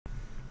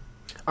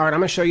All right, I'm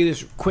going to show you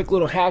this quick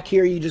little hack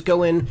here. You just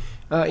go in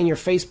your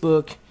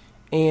Facebook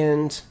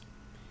and,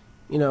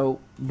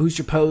 boost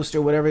your post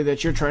or whatever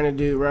that you're trying to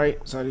do, right?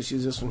 So I just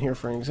use this one here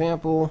for an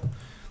example.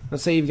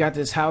 Let's say you've got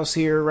this house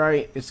here,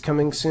 right? It's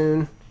coming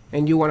soon,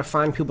 and you want to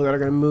find people that are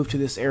going to move to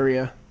this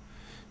area.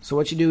 So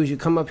what you do is you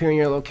come up here in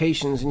your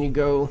locations and you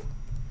go,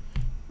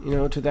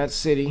 to that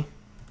city.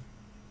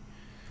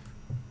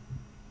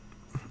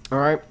 All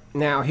right,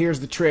 now here's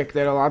the trick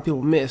that a lot of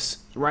people miss.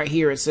 Right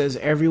here it says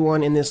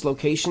everyone in this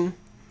location,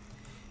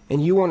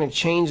 and you want to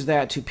change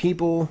that to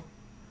people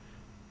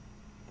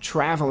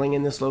traveling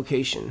in this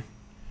location.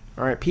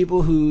 All right,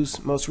 people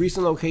whose most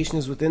recent location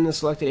is within the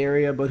selected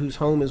area but whose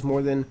home is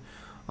more than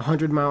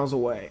 100 miles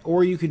away.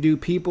 Or you could do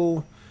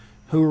people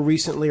who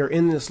recently are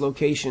in this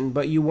location,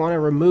 but you want to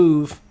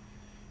remove,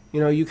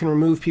 you can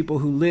remove people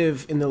who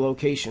live in the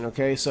location,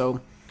 okay? So,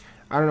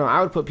 I don't know,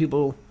 I would put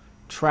people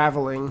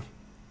traveling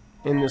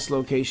in this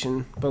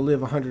location but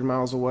live 100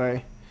 miles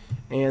away,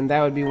 and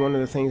that would be one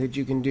of the things that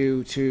you can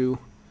do to,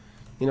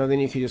 then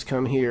you could just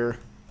come here,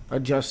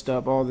 adjust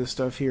up all this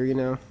stuff here,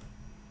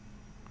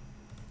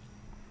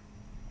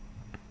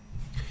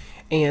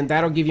 and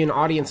that'll give you an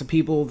audience of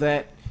people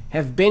that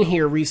have been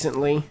here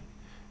recently,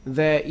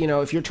 that,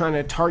 if you're trying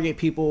to target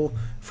people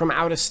from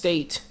out of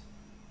state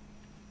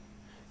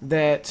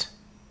that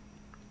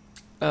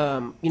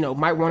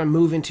might want to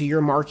move into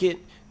your market,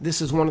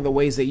 this is one of the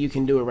ways that you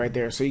can do it right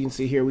there. So you can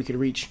see here we could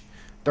reach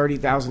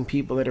 30,000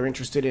 people that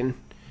are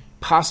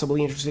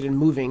possibly interested in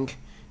moving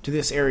to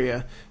this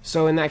area.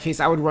 So in that case,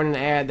 I would run an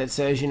ad that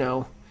says,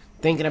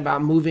 thinking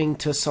about moving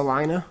to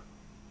Salina,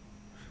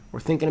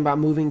 or thinking about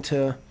moving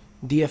to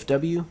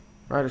DFW,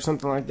 right, or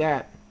something like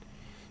that.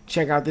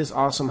 Check out this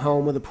awesome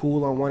home with a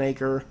pool on 1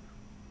 acre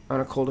on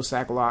a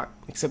cul-de-sac lot,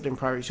 except in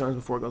private showings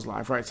before it goes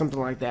live, right? Something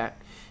like that.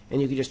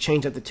 And you can just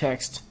change up the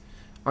text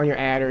on your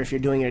ad, or if you're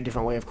doing it a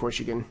different way, of course,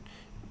 you can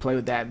play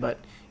with that. But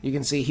you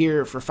can see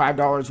here for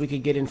 $5 we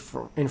could get in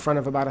front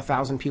of about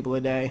 1,000 people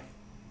a day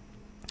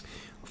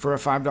for a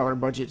 $5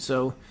 budget.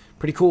 So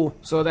pretty cool.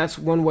 So that's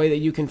one way that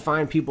you can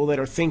find people that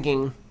are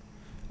thinking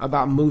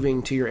about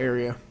moving to your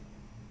area.